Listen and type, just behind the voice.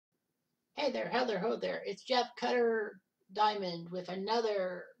Hey there, hello, ho there. It's Jeff Cutter Diamond with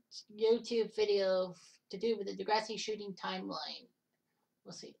another YouTube video to do with the Degrassi shooting timeline.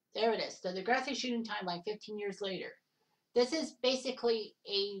 We'll see. There it is. The Degrassi shooting timeline 15 years later. This is basically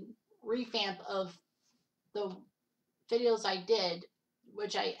a revamp of the videos I did,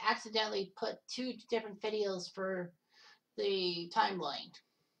 which I accidentally put two different videos for the timeline.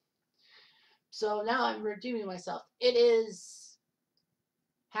 So now I'm redeeming myself. It is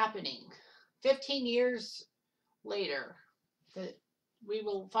happening. 15 years later, we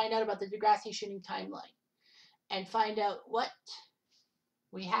will find out about the Degrassi shooting timeline and find out what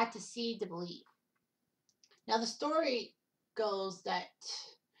we had to see to believe. Now, the story goes that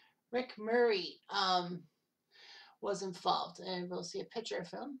Rick Murray was involved, and we'll see a picture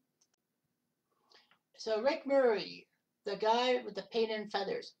of him. So, Rick Murray, the guy with the paint and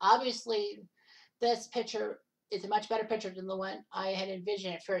feathers, obviously, this picture is a much better picture than the one I had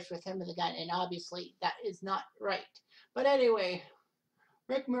envisioned at first with him with the gun, and obviously, that is not right. But anyway,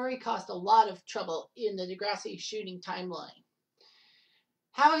 Rick Murray caused a lot of trouble in the Degrassi shooting timeline.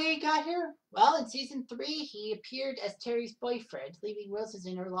 How he got here? Well, in season 3, he appeared as Terry's boyfriend, leaving roses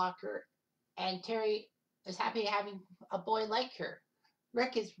in her locker, and Terry is happy having a boy like her.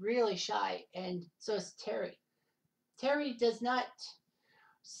 Rick is really shy, and so is Terry. Terry does not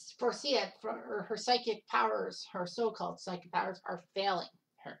foresee it, for her psychic powers, her so-called psychic powers, are failing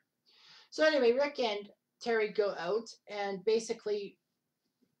her. So anyway, Rick and Terry go out and basically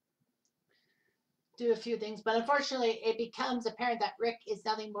do a few things, but unfortunately it becomes apparent that Rick is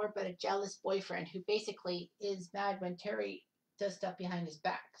nothing more but a jealous boyfriend who basically is mad when Terry does stuff behind his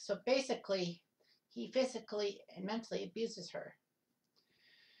back. So basically, he physically and mentally abuses her.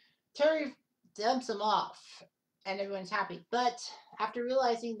 Terry dumps him off and everyone's happy, but after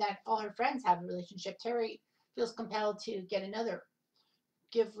realizing that all her friends have a relationship, Terry feels compelled to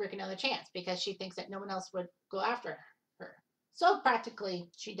give Rick another chance because she thinks that no one else would go after her. So practically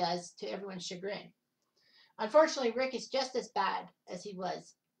she does, to everyone's chagrin. Unfortunately, Rick is just as bad as he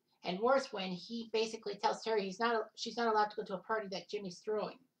was, and worse when he basically tells Terry she's not allowed to go to a party that Jimmy's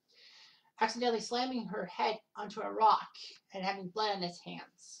throwing, accidentally slamming her head onto a rock and having blood on his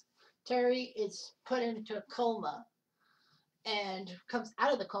hands. Terry is put into a coma and comes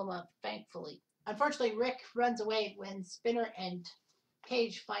out of the coma, thankfully. Unfortunately, Rick runs away when Spinner and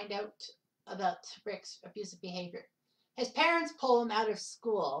Paige find out about Rick's abusive behavior. His parents pull him out of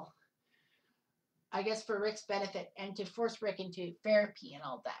school, I guess for Rick's benefit and to force Rick into therapy and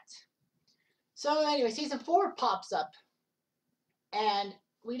all that. So anyway, season 4 pops up, and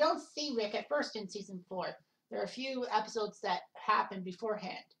we don't see Rick at first in season 4. There are a few episodes that happen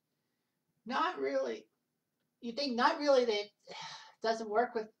beforehand. Not really. You think not really that it doesn't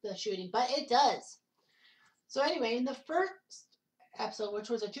work with the shooting, but it does. So anyway, in the first episode, which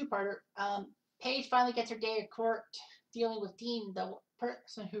was a two-parter, Paige finally gets her day at court dealing with Dean, the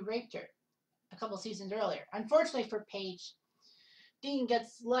person who raped her a couple seasons earlier. Unfortunately for Paige, Dean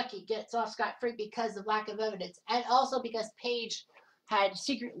gets lucky, gets off scot-free because of lack of evidence, and also because Paige had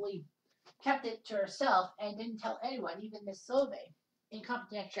secretly kept it to herself and didn't tell anyone, even Miss Sauve. In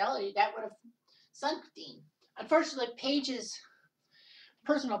confidentiality, that would have sunk Dean. Unfortunately, Paige's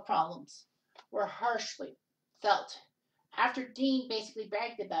personal problems were harshly felt. After Dean basically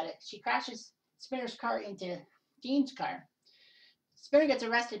bragged about it, she crashes Spinner's car into Dean's car. Spinner gets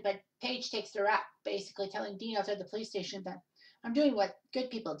arrested, but Paige takes the rap, basically telling Dean outside the police station that I'm doing what good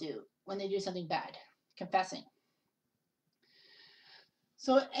people do when they do something bad, confessing.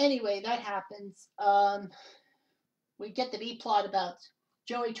 So anyway, that happens. We get the B plot about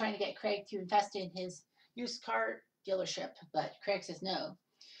Joey trying to get Craig to invest in his used car dealership, but Craig says no.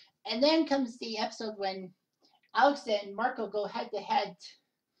 And then comes the episode when Alex and Marco go head to head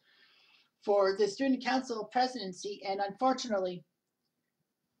for the student council presidency, and unfortunately,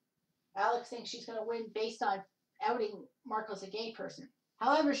 Alex thinks she's going to win based on outing Marco as a gay person.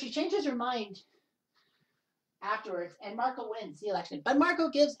 However, she changes her mind afterwards, and Marco wins the election. But Marco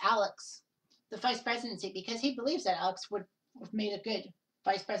gives Alex the vice presidency because he believes that Alex would have made a good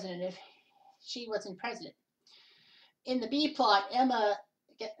vice president if she wasn't president. In the B plot, Emma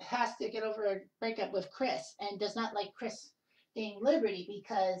has to get over a breakup with Chris and does not like Chris being Liberty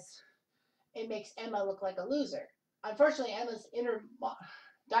because it makes Emma look like a loser. Unfortunately, Emma's inner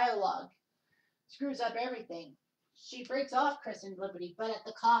dialogue screws up everything. She breaks off Chris and Liberty, but at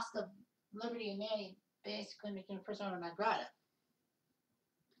the cost of Liberty and Manny basically making a persona non grata.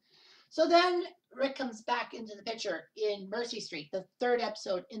 So then Rick comes back into the picture in Mercy Street, the third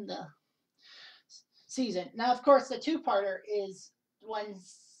episode in the season. Now, of course, the two-parter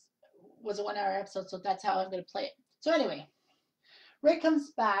was a 1 hour episode, so that's how I'm going to play it. So anyway, Rick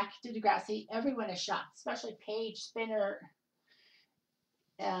comes back to Degrassi. Everyone is shocked, especially Paige, Spinner,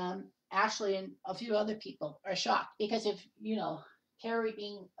 Ashley, and a few other people are shocked because of, Carrie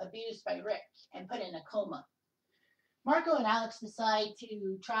being abused by Rick and put in a coma. Marco and Alex decide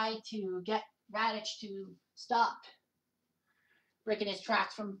to try to get Radich to stop Rick in his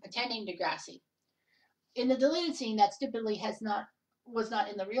tracks from attending Degrassi. In the deleted scene that stupidly was not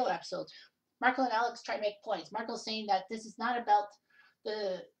in the real episode, Marco and Alex try to make points. Marco's saying that this is not about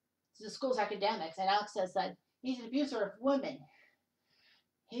the the school's academics, and Alex says that he's an abuser of women.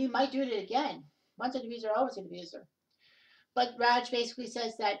 He might do it again. Once an abuser, always an abuser. But Raj basically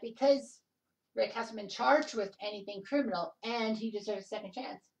says that because Rick hasn't been charged with anything criminal and he deserves a second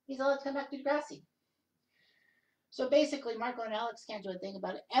chance, he's allowed to come back to Degrassi. So basically, Marco and Alex can't do a thing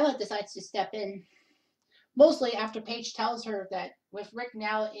about it. Emma decides to step in, mostly after Paige tells her that with Rick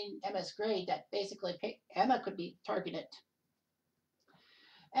now in Emma's grade, that basically Emma could be targeted.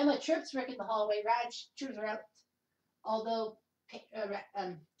 Emma trips Rick in the hallway. Raj chews her out, although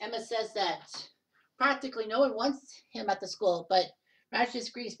Emma says that practically no one wants him at the school, but Raj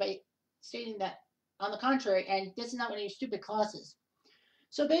disagrees by stating that, on the contrary, and this is not one of your stupid causes.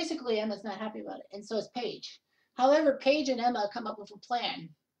 So basically, Emma's not happy about it, and so is Paige. However, Paige and Emma come up with a plan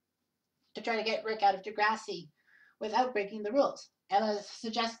to try to get Rick out of Degrassi without breaking the rules. Emma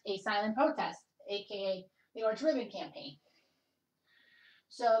suggests a silent protest, aka the Orange Ribbon campaign.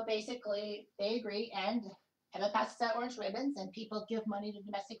 So basically, they agree, and Emma passes out orange ribbons, and people give money to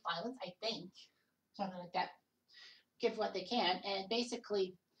domestic violence, I think, something like that. Give what they can, and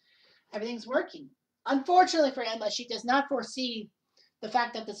basically, everything's working. Unfortunately for Emma, she does not foresee the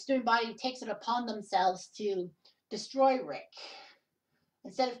fact that the student body takes it upon themselves to destroy Rick.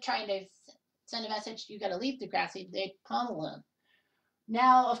 Instead of trying to send a message, you got to leave Degrassi, they pummel him.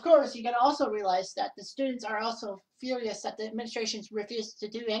 Now, of course, you got to also realize that the students are also furious that the administration's refused to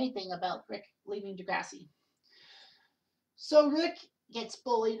do anything about Rick leaving Degrassi. So Rick gets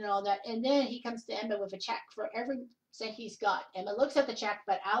bullied and all that, and then he comes to Emma with a check for every cent he's got. Emma looks at the check,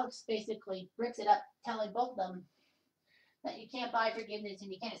 but Alex basically breaks it up, telling both of them that you can't buy forgiveness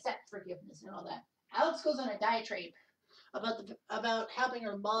and you can't accept forgiveness and all that. Alex goes on a diatribe about helping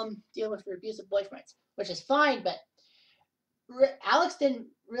her mom deal with her abusive boyfriends, which is fine, but Alex didn't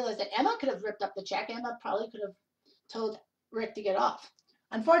realize that Emma could have ripped up the check. Emma probably could have told Rick to get off.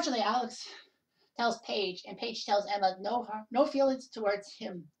 Unfortunately, Alex tells Paige, and Paige tells Emma no feelings towards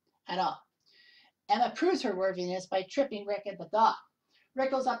him at all. Emma proves her worthiness by tripping Rick at the dock.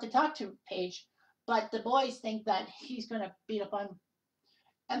 Rick goes up to talk to Paige, but the boys think that he's going to beat up on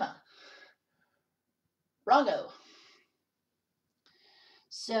Emma. Wrongo.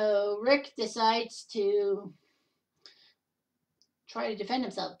 So Rick decides to try to defend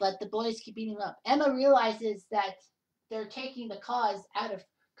himself, but the boys keep beating him up. Emma realizes that they're taking the cause out of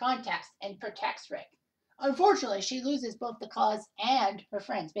context and protects Rick. Unfortunately, she loses both the cause and her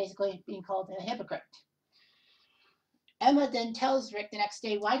friends, basically being called a hypocrite. Emma then tells Rick the next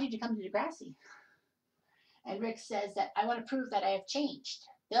day, "Why did you come to Degrassi?" And Rick says that, "I want to prove that I have changed.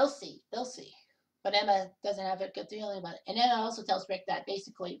 They'll see, they'll see." But Emma doesn't have a good feeling about it. And Emma also tells Rick that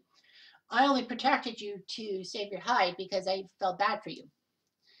basically, "I only protected you to save your hide because I felt bad for you."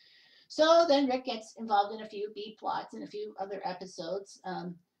 So then Rick gets involved in a few B plots and a few other episodes.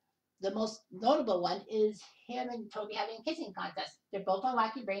 The most notable one is him and Toby having a kissing contest. They're both on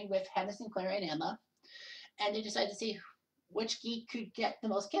Wacky Brain with Hannah Sinclair and Emma, and they decide to see which geek could get the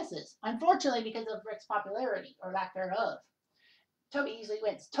most kisses. Unfortunately, because of Rick's popularity, or lack thereof, Toby easily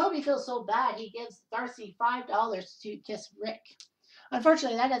wins. Toby feels so bad, he gives Darcy $5 to kiss Rick.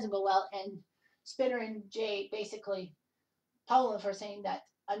 Unfortunately, that doesn't go well, and Spinner and Jay basically pummel him for saying that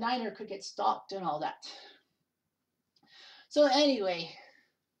a Niner could get stalked and all that. So anyway,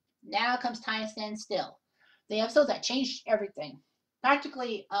 now comes Time Stand Still. The episode that changed everything.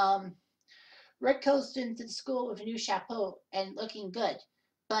 Practically, Rick goes into the school with a new chapeau and looking good,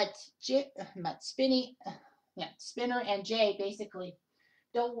 but Spinner and Jay basically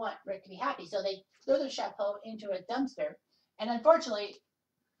don't want Rick to be happy, so they throw the chapeau into a dumpster, and unfortunately,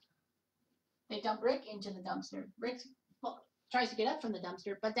 they dump Rick into the dumpster. Rick tries to get up from the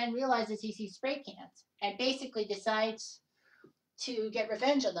dumpster, but then realizes he sees spray cans, and basically decides to get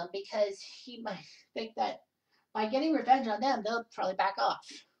revenge on them because he might think that by getting revenge on them, they'll probably back off.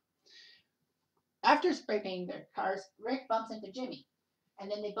 After spray painting their cars, Rick bumps into Jimmy,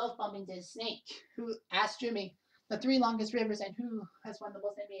 and then they both bump into Snake, who asks Jimmy the 3 longest rivers and who has won the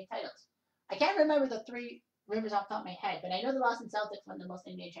most NBA titles. I can't remember the 3 rivers off the top of my head, but I know the Boston Celtics won the most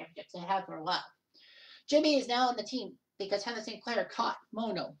NBA championships. They have for a while. Jimmy is now on the team because Hannah St. Clair caught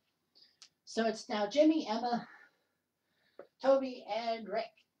Mono. So it's now Jimmy, Emma, Toby and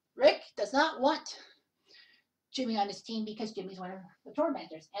Rick. Rick does not want Jimmy on his team because Jimmy's one of the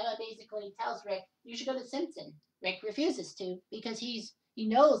tormentors. Emma basically tells Rick, "You should go to Simpson." Rick refuses to because he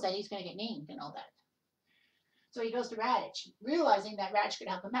knows that he's going to get named and all that. So he goes to Raditch, realizing that Raditch could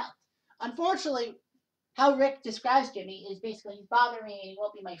help him out. Unfortunately, how Rick describes Jimmy is basically he's bothering me and he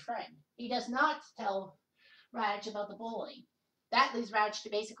won't be my friend. He does not tell Raditch about the bullying. That leads Raditch to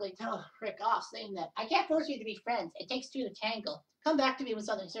basically tell Rick off, saying that I can't force you to be friends. It takes two to tango. Come back to me when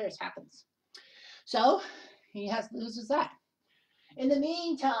something serious happens. So he loses that. In the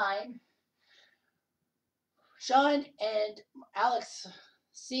meantime, Sean and Alex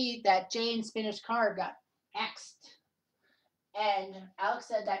see that Jay and Spinner's car got axed. And Alex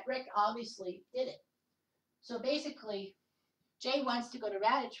said that Rick obviously did it. So basically, Jay wants to go to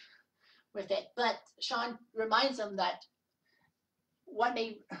Raditch with it, but Sean reminds him that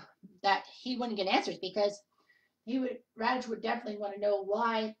that he wouldn't get answers because Raditch would definitely want to know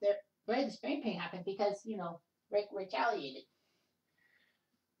where the spray paint happened because Rick retaliated.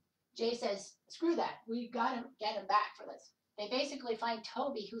 Jay says, "Screw that. We got to get him back for this." They basically find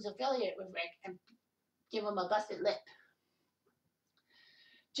Toby, who's affiliated with Rick, and give him a busted lip.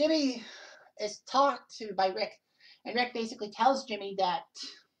 Jimmy is talked to by Rick, and Rick basically tells Jimmy that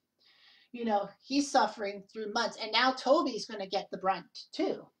he's suffering through months, and now Toby's going to get the brunt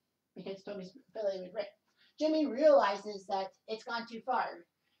too because Toby's affiliated with Rick. Jimmy realizes that it's gone too far.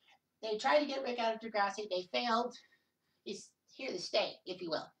 They tried to get Rick out of Degrassi. They failed. He's here to stay, if you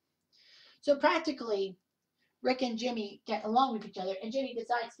will. So practically, Rick and Jimmy get along with each other, and Jimmy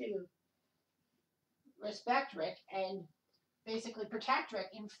decides to respect Rick and basically protect Rick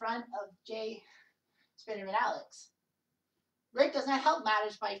in front of Jay, Spinner, and Alex. Rick does not help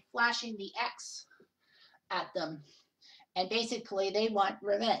matters by flashing the X at them, and basically they want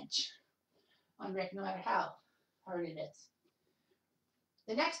revenge on Rick no matter how hard it is.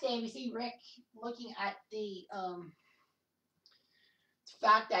 The next day, we see Rick looking at the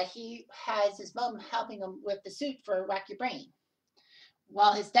fact that he has his mom helping him with the suit for Whack Your Brain,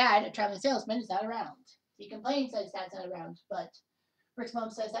 while his dad, a traveling salesman, is not around. He complains that his dad's not around, but Rick's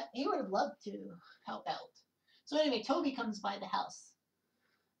mom says that he would have loved to help out. So anyway, Toby comes by the house,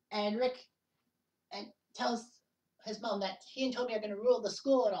 and Rick tells his mom that he and Toby are going to rule the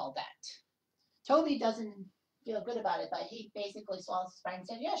school and all that. Toby doesn't feel good about it, but he basically swallows his pride and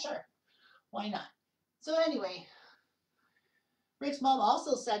said, "Yeah, sure, why not?" So anyway, Rick's mom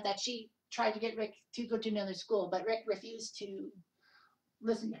also said that she tried to get Rick to go to another school, but Rick refused to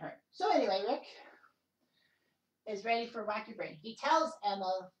listen to her. So anyway, Rick is ready for Whack Your Brain. He tells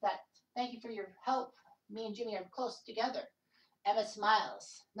Emma that, "Thank you for your help. Me and Jimmy are close together." Emma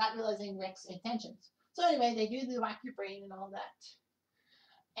smiles, not realizing Rick's intentions. So anyway, they do the Whack Your Brain and all that.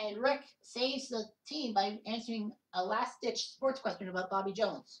 And Rick saves the team by answering a last-ditch sports question about Bobby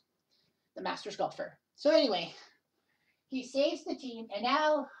Jones, the master golfer. So anyway, he saves the team, and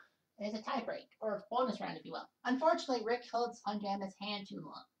now there's a tie break, or bonus round, if you will. Unfortunately, Rick holds onto Emma's hand too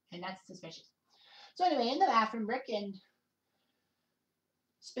long, and that's suspicious. So anyway, in the bathroom, Rick and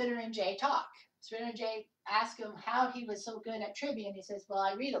Spinner and Jay talk. Spinner and Jay ask him how he was so good at trivia, and he says, "Well,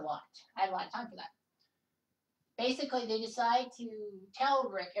 I read a lot. I had a lot of time for that." Basically, they decide to tell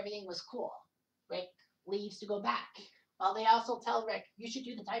Rick everything was cool. Rick leaves to go back. Well, they also tell Rick, "You should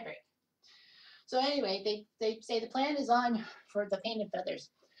do the tiebreak." So anyway, they say the plan is on for the painted feathers.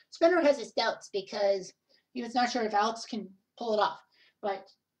 Spinner has his doubts because he was not sure if Alex can pull it off. But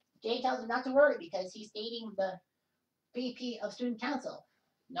Jay tells him not to worry because he's dating the VP of Student Council.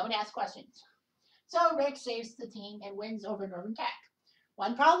 No one asks questions. So Rick saves the team and wins over Northern Tech.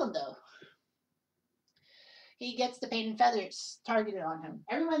 One problem, though. He gets the painted feathers targeted on him.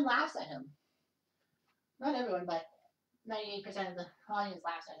 Everyone laughs at him. Not everyone, but 98% of the audience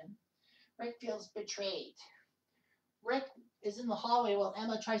laughs at him. Rick feels betrayed. Rick is in the hallway while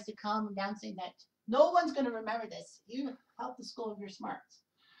Emma tries to calm him down, saying that no one's going to remember this. You helped the school with your smarts.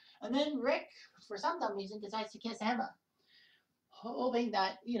 And then Rick, for some dumb reason, decides to kiss Emma, hoping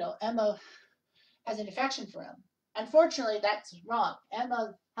that, Emma has an affection for him. Unfortunately, that's wrong.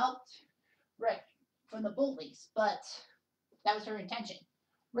 Emma helped Rick from the bullies, but that was her intention.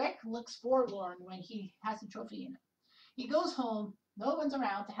 Rick looks forlorn when he has the trophy in him. He goes home. No one's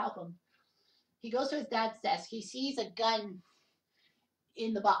around to help him. He goes to his dad's desk. He sees a gun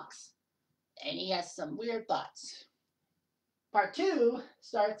in the box, and he has some weird thoughts. Part 2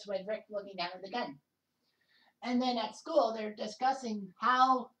 starts with Rick looking down at the gun. And then at school, they're discussing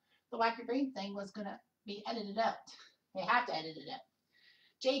how the Whack Your Brain thing was going to be edited out. They have to edit it out.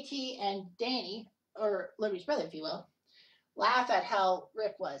 JT and Danny, or Liberty's brother, if you will, laugh at how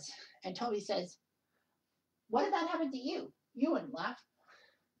Rick was. And Toby says, "What if that happened to you?" You wouldn't laugh.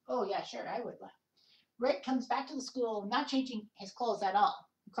 Oh, yeah, sure, I would laugh. Rick comes back to the school, not changing his clothes at all,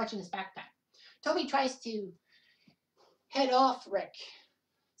 clutching his backpack. Toby tries to head off Rick,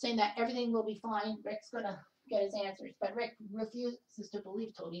 saying that everything will be fine. Rick's going to get his answers. But Rick refuses to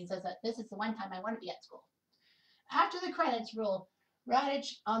believe Toby and says that this is the one time I want to be at school. After the credits roll,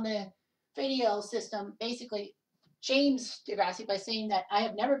 Radich on the video system basically shames Degrassi by saying that I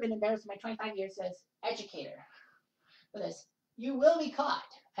have never been embarrassed in my 25 years as educator for this. You will be caught.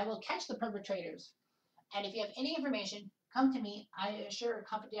 I will catch the perpetrators. And if you have any information, come to me. I assure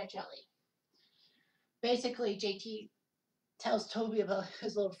confidentiality. Basically, JT tells Toby about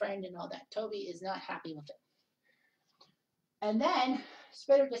his little friend and all that. Toby is not happy with it. And then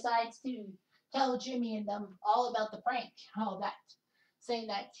Spitter decides to tell Jimmy and them all about the prank, all that, saying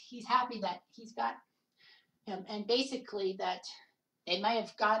that he's happy that he's got him, and basically that they might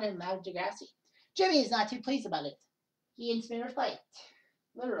have gotten him out of Degrassi. Jimmy is not too pleased about it. He and Spitter fight,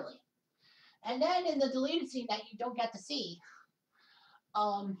 literally. And then in the deleted scene that you don't get to see,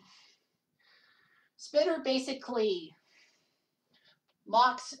 Spitter basically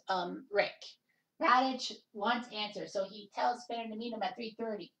mocks Rick. Radich wants answers, so he tells Spitter to meet him at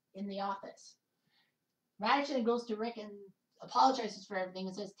 3:30 in the office. Radich then goes to Rick and apologizes for everything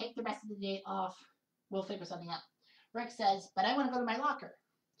and says, take the rest of the day off. We'll figure something out. Rick says, but I want to go to my locker.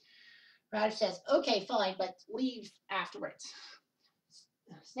 Radich says, okay, fine, but leave afterwards.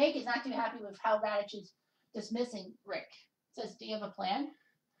 Snake is not too happy with how Radich is dismissing Rick. Says, do you have a plan?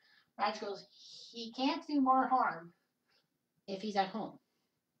 Radich goes, he can't do more harm if he's at home.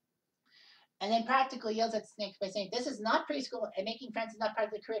 And then practically yells at Snake by saying, this is not preschool and making friends is not part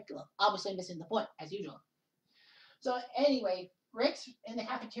of the curriculum. Obviously missing the point, as usual. So anyway, Rick's in the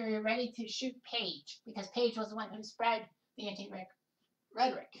cafeteria ready to shoot Paige because Paige was the one who spread the anti-Rick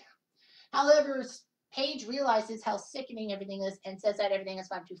rhetoric. However, Paige realizes how sickening everything is and says that everything has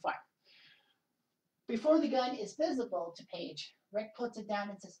gone too far. Before the gun is visible to Paige, Rick puts it down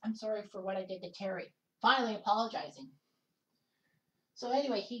and says, I'm sorry for what I did to Terry, finally apologizing. So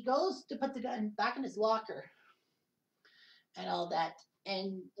anyway, he goes to put the gun back in his locker and all that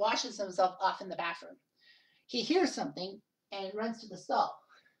and washes himself off in the bathroom. He hears something and runs to the stall.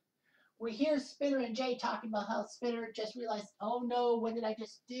 We hear Spitter and Jay talking about how Spitter just realized, oh no, what did I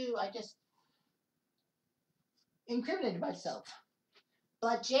just do? I just incriminated myself.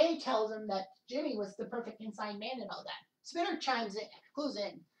 But Jay tells him that Jimmy was the perfect inside man and all that. Spitter chimes in, clues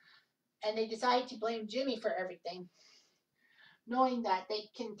in, and they decide to blame Jimmy for everything, knowing that they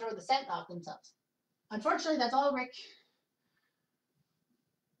can throw the scent off themselves. Unfortunately, that's all Rick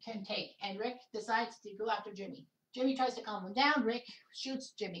can take, and Rick decides to go after Jimmy. Jimmy tries to calm him down. Rick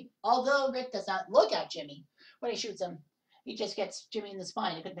shoots Jimmy. Although Rick does not look at Jimmy when he shoots him, he just gets Jimmy in the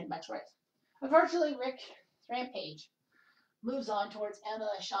spine. It could have been much worse. Unfortunately, Rick's rampage moves on towards Emma,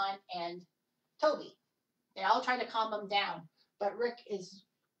 Sean, and Toby. They all try to calm him down, but Rick is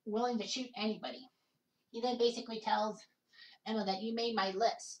willing to shoot anybody. He then basically tells Emma that you made my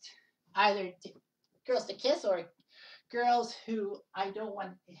list. Either girls to kiss or girls who I don't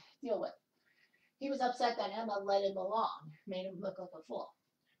want to deal with. He was upset that Emma let him along, made him look like a fool.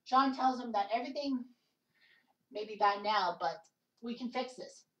 Sean tells him that everything may be bad now, but we can fix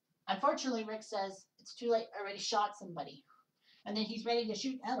this. Unfortunately, Rick says it's too late, I already shot somebody. And then he's ready to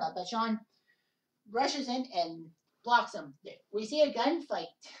shoot Emma, but Sean rushes in and blocks him. We see a gunfight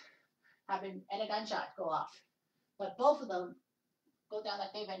happen and a gunshot go off. But both of them go down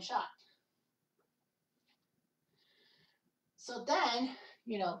like they've been shot. So then,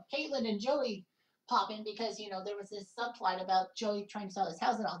 Caitlin and Joey pop in because, there was this subplot about Joey trying to sell his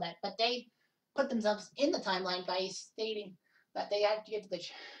house and all that. But they put themselves in the timeline by stating that they had to get to the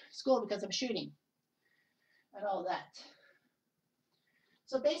school because of a shooting and all that.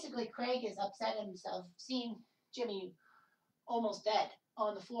 So basically, Craig is upset at himself seeing Jimmy almost dead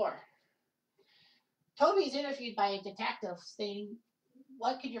on the floor. Toby is interviewed by a detective stating,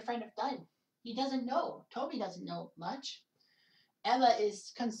 what could your friend have done? He doesn't know. Toby doesn't know much. Emma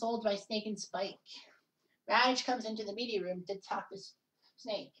is consoled by Snake and Spike. Radich comes into the media room to talk to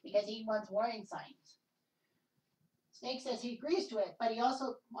Snake because he wants warning signs. Snake says he agrees to it, but he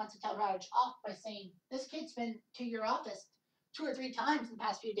also wants to tell Radich off by saying, this kid's been to your office 2 or 3 times in the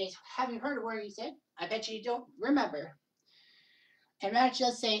past few days. Have you heard a word he said? I bet you don't remember. And Radich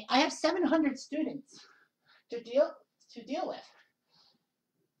does say, I have 700 students to deal with.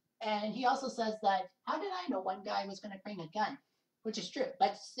 And he also says that, how did I know one guy was going to bring a gun? Which is true.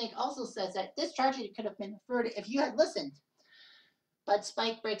 But Snake also says that this tragedy could have been averted if you had listened. But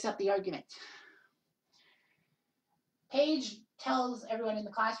Spike breaks up the argument. Paige tells everyone in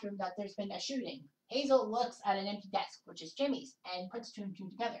the classroom that there's been a shooting. Hazel looks at an empty desk, which is Jimmy's, and puts two and two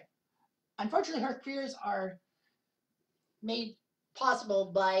together. Unfortunately, her fears are made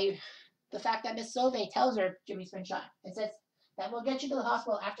possible by the fact that Miss Sauve tells her Jimmy's been shot and says that we'll get you to the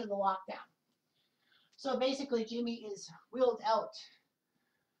hospital after the lockdown. So basically, Jimmy is wheeled out,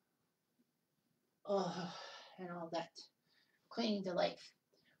 and all that, clinging to life.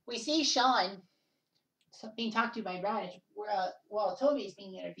 We see Sean being talked to by Radish while Toby is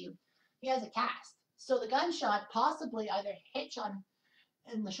being interviewed. He has a cast. So the gunshot possibly either hit Sean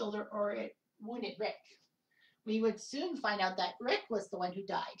in the shoulder or it wounded Rick. We would soon find out that Rick was the one who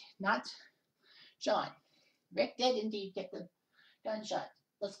died, not Sean. Rick did indeed get the gunshot.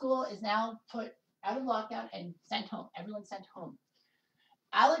 The school is now put out of lockdown and sent home. Everyone's sent home.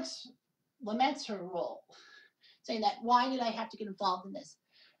 Alex laments her role, saying that, why did I have to get involved in this?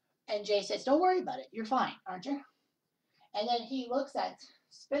 And Jay says, don't worry about it. You're fine, aren't you? And then he looks at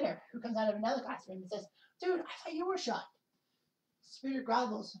Spinner, who comes out of another classroom, and says, dude, I thought you were shot. Spinner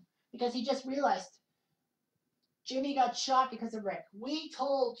grovels because he just realized Jimmy got shot because of Rick. We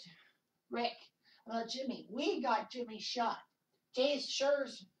told Rick about Jimmy. We got Jimmy shot. Jay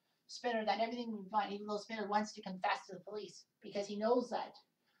assures Spinner that everything will be fine, even though Spinner wants to confess to the police because he knows that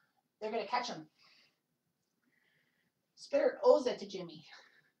they're going to catch him. Spinner owes it to Jimmy.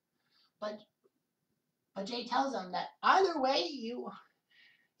 But Jay tells him that either way,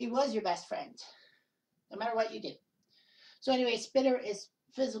 he was your best friend, no matter what you did. So anyway, Spinner is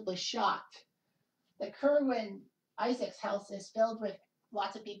visibly shocked. The Kerwin Isaac's house is filled with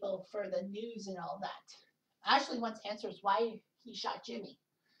lots of people for the news and all that. Ashley wants answers why he shot Jimmy.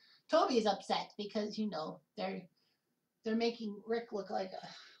 Toby is upset because, they're making Rick look like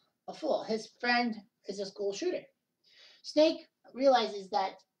a fool. His friend is a school shooter. Snake realizes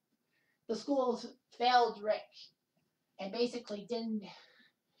that the schools failed Rick and basically didn't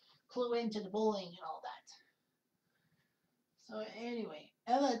clue into the bullying and all that. So anyway,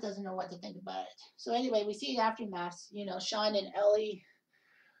 Ella doesn't know what to think about it. So anyway, we see aftermaths, Sean and Ellie,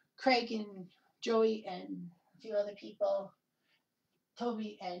 Craig and Joey and a few other people,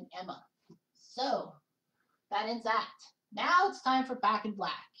 Toby and Emma. So that ends that. Now it's time for Back in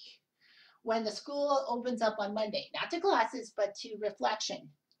Black. When the school opens up on Monday, not to classes, but to reflection.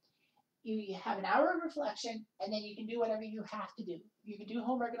 You have an hour of reflection, and then you can do whatever you have to do. You can do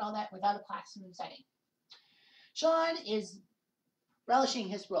homework and all that without a classroom setting. Sean is relishing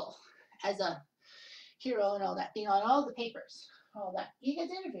his role as a hero and all that, being on all the papers, all that. He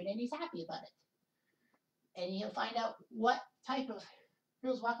gets interviewed, and he's happy about it. And he'll find out what type of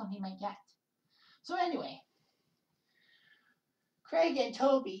hero's welcome he might get. So anyway, Craig and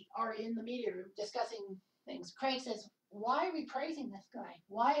Toby are in the media room discussing things. Craig says, why are we praising this guy?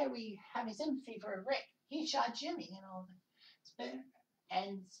 Why are we having sympathy for Rick? He shot Jimmy,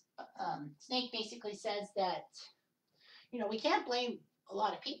 And Snake basically says that, we can't blame a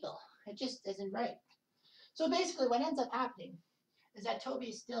lot of people. It just isn't right. So basically what ends up happening is that Toby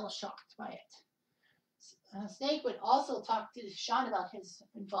is still shocked by it. Snake would also talk to Sean about his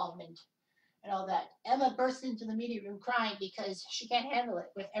involvement and all that. Emma bursts into the media room crying because she can't handle it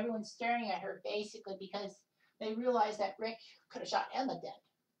with everyone staring at her, basically because they realize that Rick could have shot Emma dead.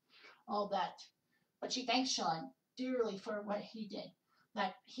 All that. But she thanks Sean dearly for what he did,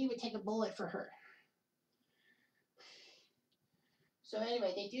 that he would take a bullet for her. So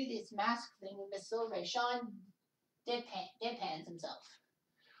anyway, they do this mask thing with Miss Silver. Sean deadpans himself.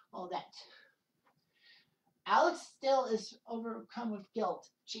 All that. Alex still is overcome with guilt.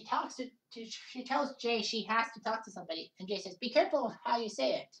 She tells Jay she has to talk to somebody, and Jay says, "Be careful how you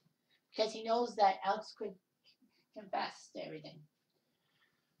say it," because he knows that Alex could confess to everything.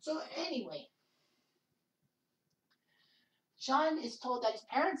 So anyway, Sean is told that his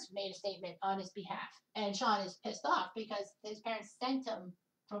parents made a statement on his behalf, and Sean is pissed off because his parents sent him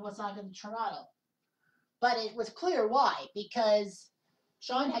from Wasaga to Toronto. But it was clear why, because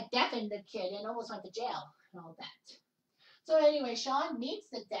Sean had deafened the kid and almost went to jail and all that. So anyway, Sean meets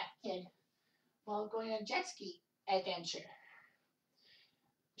the deaf kid while going on a jet ski adventure.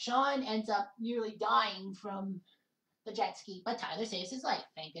 Sean ends up nearly dying from the jet ski, but Tyler saves his life.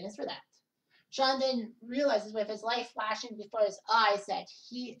 Thank goodness for that. Sean then realizes with his life flashing before his eyes that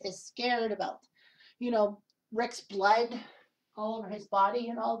he is scared about, Rick's blood all over his body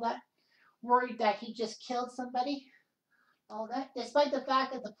and all that. Worried that he just killed somebody. All that. Despite the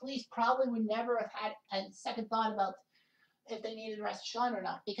fact that the police probably would never have had a second thought about if they needed to arrest Sean or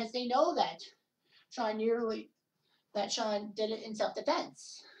not, because they know that Sean did it in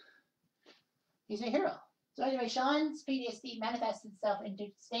self-defense. He's a hero. So anyway, Sean's PTSD manifests itself into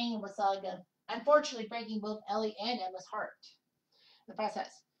staying in Wasaga, unfortunately breaking both Ellie and Emma's heart in the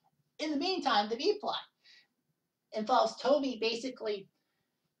process. In the meantime, the B plot involves Toby basically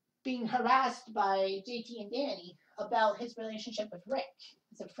being harassed by JT and Danny about his relationship with Rick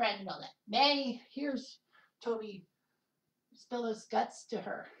as a friend and all that. Manny hears Toby spill his guts to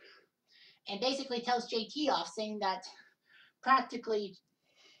her and basically tells JT off, saying that practically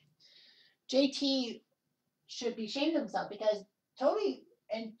JT should be ashamed of himself because Toby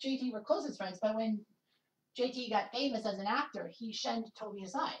and JT were closest friends, but when JT got famous as an actor, he shunned Toby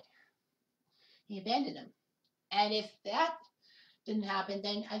aside. He abandoned him. And if that didn't happen,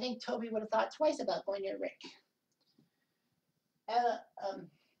 then I think Toby would have thought twice about going near Rick.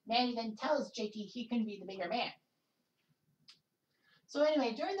 Manny then tells JT he couldn't be the bigger man. So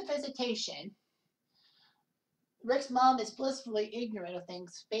anyway, during the visitation, Rick's mom is blissfully ignorant of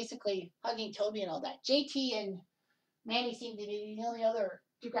things, basically hugging Toby and all that. JT and Manny seem to be the only other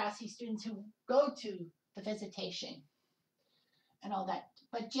Degrassi students who go to the visitation and all that.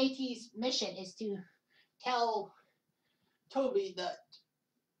 But JT's mission is to tell Toby that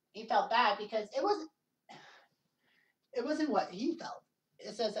he felt bad because it wasn't what he felt.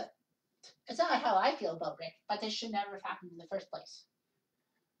 It says that it's not how I feel about Rick, but this should never have happened in the first place.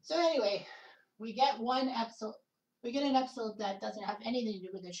 So anyway, we get an episode that doesn't have anything to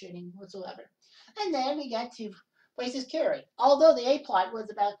do with the shooting whatsoever. And then we get to Places Carrie. Although the A plot was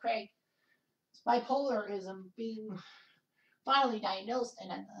about Craig's bipolarism being finally diagnosed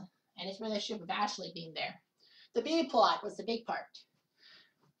and his relationship with Ashley being there. The B plot was the big part.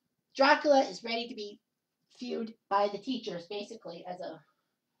 Dracula is ready to be viewed by the teachers basically as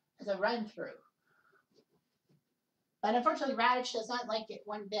a run through. But unfortunately Raditch does not like it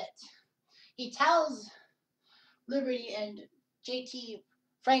one bit. He tells Liberty and JT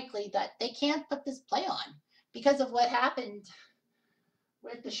frankly that they can't put this play on because of what happened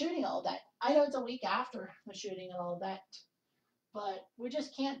with the shooting and all that. I know it's a week after the shooting and all that, but we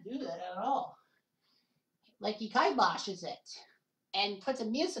just can't do that at all. Like he kiboshes it and puts a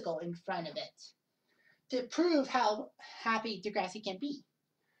musical in front of it to prove how happy Degrassi can be.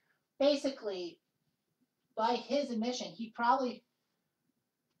 Basically, by his admission, he probably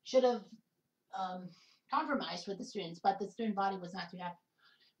should have compromised with the students, but the student body was not too happy.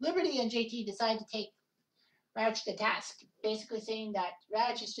 Liberty and JT decide to take Raditch to task, basically saying that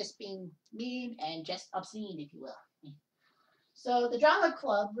Raditch is just being mean and just obscene, if you will. So the drama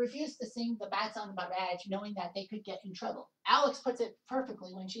club refused to sing the bad song about Raditch, knowing that they could get in trouble. Alex puts it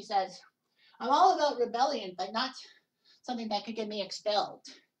perfectly when she says, "I'm all about rebellion, but not something that could get me expelled."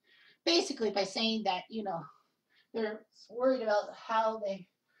 Basically by saying that, they're worried about how they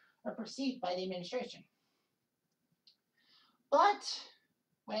are perceived by the administration. But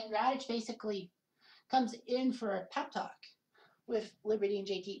when Raditch basically comes in for a pep talk with Liberty and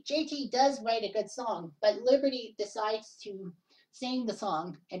JT does write a good song, but Liberty decides to sing the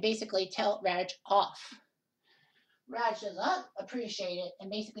song and basically tell Raditch off. Raditch does not appreciate it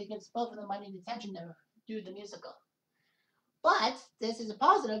and basically gives both of them money and attention to do the musical. But this is a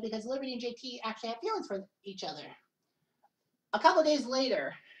positive because Liberty and JT actually have feelings for each other. A couple days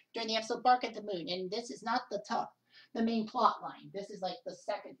later, during the episode Bark at the Moon, and this is not the main plot line. This is like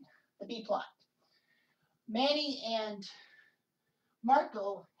the B plot. Manny and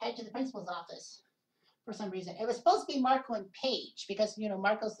Marco head to the principal's office for some reason. It was supposed to be Marco and Paige because,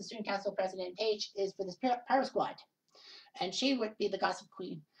 Marco's the student council president and Paige is for the Power Squad. And she would be the gossip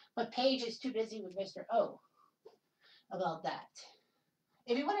queen. But Paige is too busy with Mr. O about that.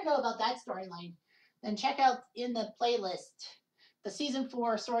 If you want to know about that storyline, then check out in the playlist the season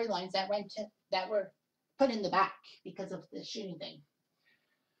 4 storylines that were put in the back because of the shooting thing.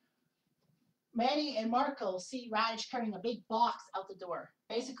 Manny and Marco see Raditch carrying a big box out the door.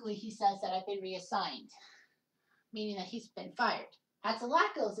 Basically, he says that I've been reassigned, meaning that he's been fired.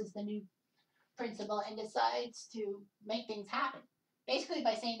 Hatzilakos is the new principal and decides to make things happen. Basically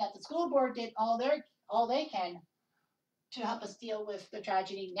by saying that the school board did all they can to help us deal with the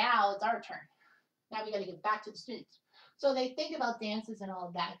tragedy. Now it's our turn. Now we got to give back to the students. So they think about dances and all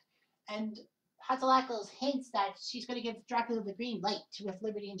of that. And Hatzilakos hints that she's going to give Dracula the green light with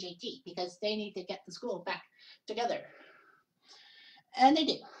Liberty and JT because they need to get the school back together. And they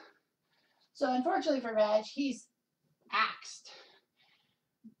do. So unfortunately for Raj, he's axed,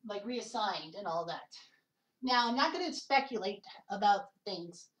 like reassigned and all that. Now, I'm not going to speculate about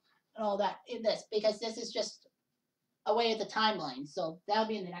things and all that in this because this is just a way of the timeline. So that'll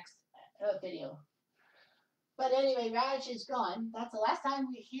be in the next video. But anyway, Raj is gone. That's the last time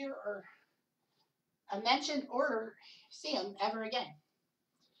we hear or mention or see him ever again.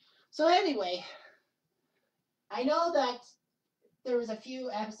 So anyway, I know that there was a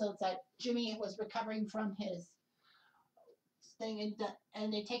few episodes that Jimmy was recovering from his thing,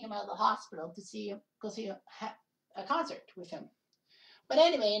 and they take him out of the hospital to see him go see a concert with him. But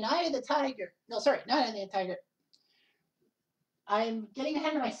anyway, in Eye of the Tiger, no, sorry, not Eye of the Tiger. I'm getting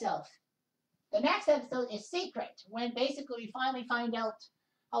ahead of myself. The next episode is Secret, when basically we finally find out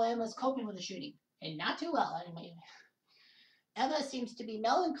how Emma's coping with the shooting, and not too well anyway. Emma seems to be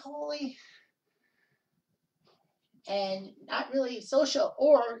melancholy and not really social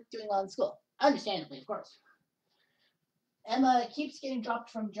or doing well in school. Understandably, of course. Emma keeps getting dropped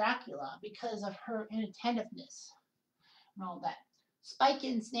from Dracula because of her inattentiveness and all that. Spike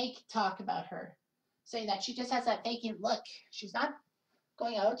and Snake talk about her, saying that she just has that vacant look. She's not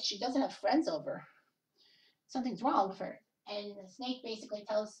going out. She doesn't have friends over. Something's wrong with her. And Snake basically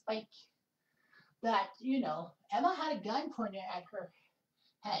tells Spike that, Emma had a gun pointed at her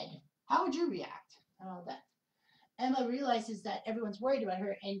head. How would you react? And all that. Emma realizes that everyone's worried about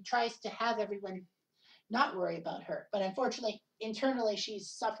her and tries to have everyone not worry about her. But unfortunately, internally, she's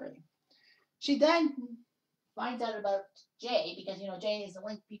suffering. She then finds out about Jay because, Jay is the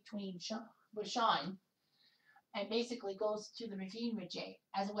link between with Sean and basically goes to the ravine with Jay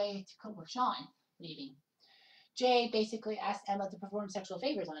as a way to cope with Sean leaving. Jay basically asks Emma to perform sexual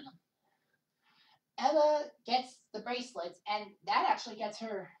favors on him. Emma gets the bracelets, and that actually gets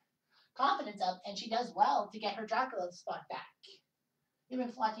her confidence up, and she does well to get her Dracula spot back,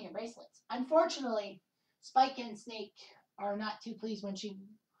 even flaunting her bracelets. Unfortunately, Spike and Snake are not too pleased when she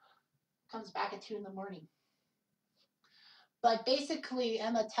comes back at 2 in the morning. But basically,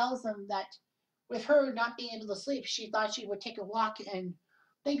 Emma tells them that with her not being able to sleep, she thought she would take a walk and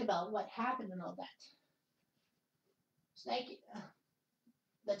think about what happened and all that. Snake,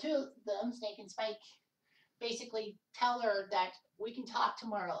 the two of them, Snake and Spike, basically tell her that we can talk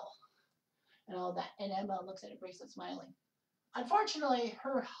tomorrow and all that. And Emma looks at her bracelet smiling. Unfortunately,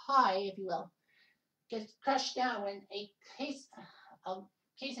 her high, if you will, gets crushed down when a case of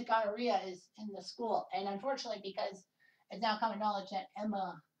gonorrhea is in the school. And unfortunately, because it's now common knowledge that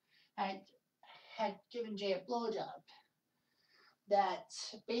Emma had given Jay a blowjob, that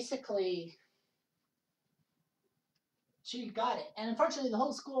basically she got it. And unfortunately, the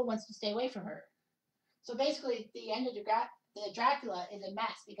whole school wants to stay away from her. So basically, the end of the Dracula is a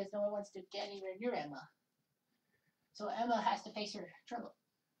mess because no one wants to get anywhere near Emma. So Emma has to face her trouble.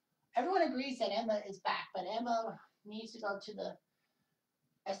 Everyone agrees that Emma is back, but Emma needs to go to the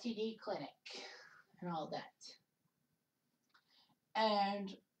STD clinic and all that. And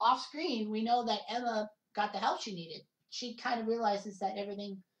off screen, we know that Emma got the help she needed. She kind of realizes that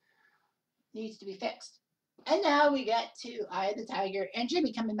everything needs to be fixed. And now we get to Eye of the Tiger and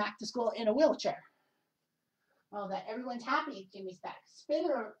Jimmy coming back to school in a wheelchair. Well, that everyone's happy Jimmy's back.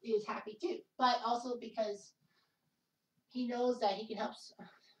 Spinner is happy too, but also because he knows that he can help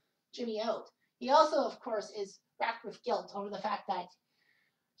Jimmy out. He also, of course, is racked with guilt over the fact that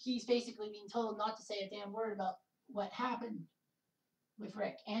he's basically being told not to say a damn word about what happened with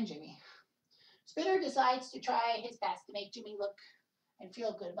Rick and Jimmy. Spinner decides to try his best to make Jimmy look and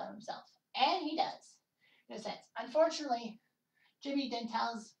feel good about himself. And he does, in a sense. Unfortunately, Jimmy then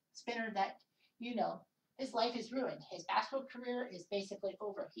tells Spinner that, his life is ruined. His basketball career is basically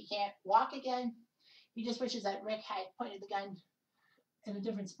over. He can't walk again. He just wishes that Rick had pointed the gun in a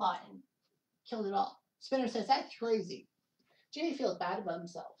different spot and killed it all. Spinner says, that's crazy. Jimmy feels bad about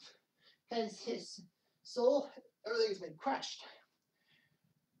himself because his soul earlier has been crushed.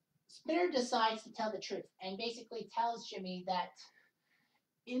 Spinner decides to tell the truth and basically tells Jimmy that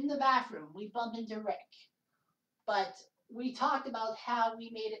in the bathroom we bumped into Rick, but we talked about how we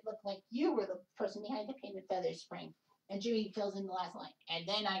made it look like you were the person behind the painted feather spring. And Jimmy fills in the last line. And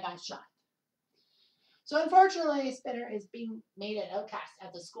then I got shot. So unfortunately, Spinner is being made an outcast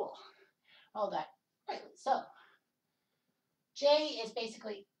at the school. All that. Right. So Jay is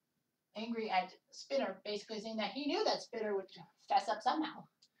basically angry at Spinner, basically saying that he knew that Spinner would fess up somehow.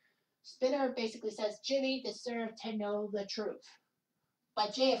 Spinner basically says Jimmy deserved to know the truth.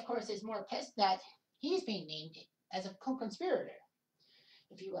 But Jay, of course, is more pissed that he's being named as a co-conspirator,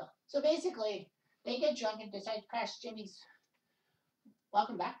 if you will. So basically, they get drunk and decide to crash Jimmy's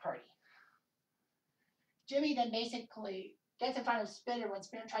welcome back party. Jimmy then basically gets in front of Spinner when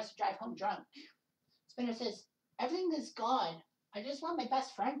Spinner tries to drive home drunk. Spinner says, everything is gone. I just want my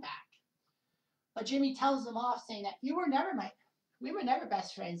best friend back. But Jimmy tells them off, saying that we were never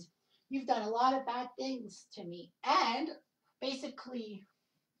best friends. You've done a lot of bad things to me. And basically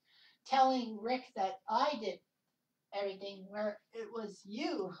telling Rick that I did everything, where it was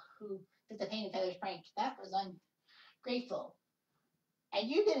you who did the painted feathers prank. That was ungrateful. And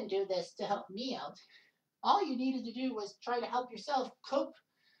you didn't do this to help me out. All you needed to do was try to help yourself cope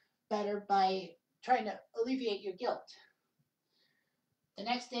better by trying to alleviate your guilt. The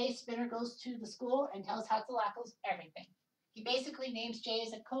next day, Spinner goes to the school and tells Hatzalakos everything. He basically names Jay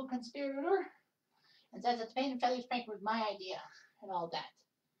as a co-conspirator and says that the paint and feathers prank was my idea and all that.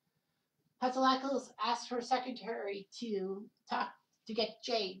 Hatzalakos asks her secretary to talk to get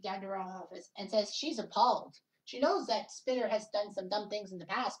Jay down to her office and says she's appalled. She knows that Spinner has done some dumb things in the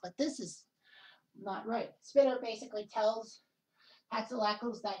past, but this is not right. Spinner basically tells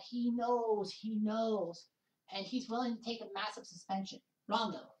Hatzalakos that he knows, and he's willing to take a massive suspension.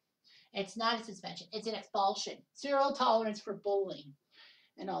 Wrong though. It's not a suspension, it's an expulsion. Zero tolerance for bullying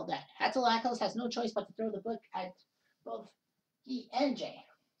and all that. Hatzalakos has no choice but to throw the book at both he and Jay.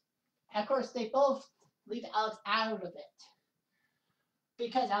 And of course, they both leave Alex out of it.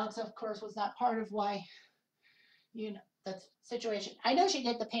 Because Alex, of course, was not part of why, the situation. I know she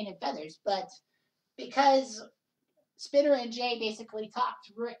did the painted feathers, but because Spinner and Jay basically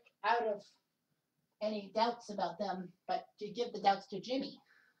talked Rick out of any doubts about them, but to give the doubts to Jimmy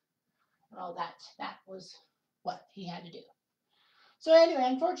and all that. That was what he had to do. So anyway,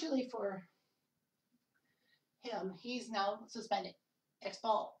 unfortunately for him, he's now suspended,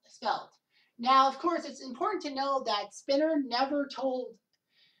 expelled. Now, of course, it's important to know that Spinner never told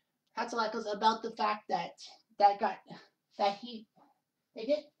Hatzalakos about the fact he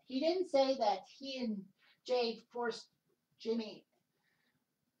didn't say that he and Jay forced Jimmy,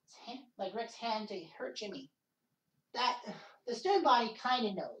 like Rick's hand, to hurt Jimmy. That the student body kind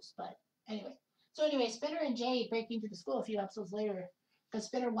of knows, but anyway. So anyway, Spinner and Jay break into the school a few episodes later because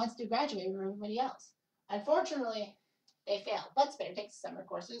Spinner wants to graduate with everybody else. Unfortunately, they fail, but Spinner takes summer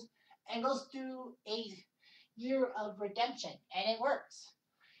courses and goes through a year of redemption, and it works.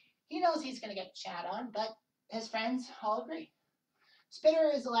 He knows he's going to get shat on, but his friends all agree.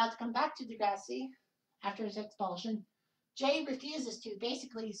 Spinner is allowed to come back to Degrassi after his expulsion. Jay refuses to,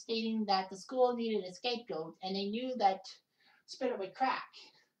 basically stating that the school needed a scapegoat and they knew that Spinner would crack.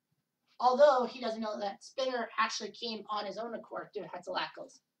 Although he doesn't know that Spinner actually came on his own accord to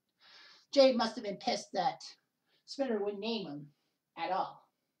Hatzalakos. Jay must have been pissed that Spinner wouldn't name him at all.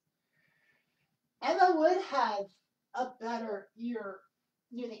 Emma would have a better year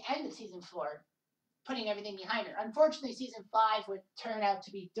near the end of season 4, putting everything behind her. Unfortunately, season 5 would turn out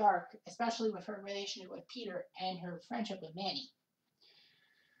to be dark, especially with her relationship with Peter and her friendship with Manny.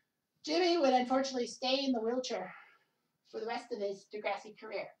 Jimmy would unfortunately stay in the wheelchair for the rest of his Degrassi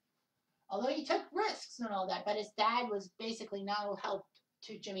career. Although he took risks and all that, but his dad was basically no help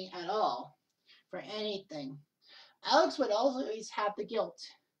to Jimmy at all for anything. Alex would always have the guilt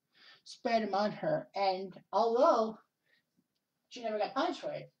spread upon her, and although she never got punished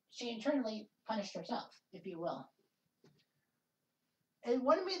for it, she internally punished herself, if you will. It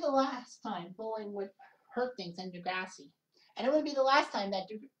wouldn't be the last time bullying would hurt things in Degrassi. And it wouldn't be the last time that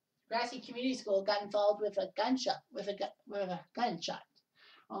Degrassi Community School got involved with a gunshot,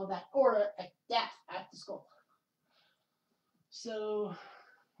 all that, or a death at the school. So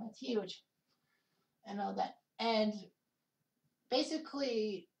that's huge, and all that. And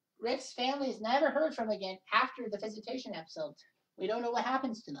basically, Rick's family is never heard from again after the visitation episode. We don't know what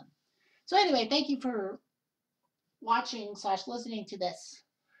happens to them. So anyway, thank you for watching / listening to this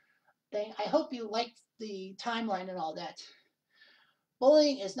thing. I hope you liked the timeline and all that.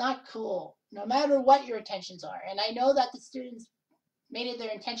 Bullying is not cool, no matter what your intentions are. And I know that the students made it their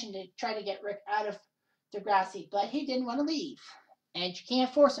intention to try to get Rick out of Degrassi, but he didn't want to leave. And you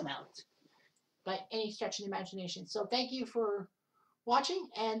can't force him out by any stretch of the imagination. So thank you for watching,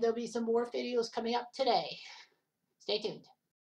 and there'll be some more videos coming up today. Stay tuned.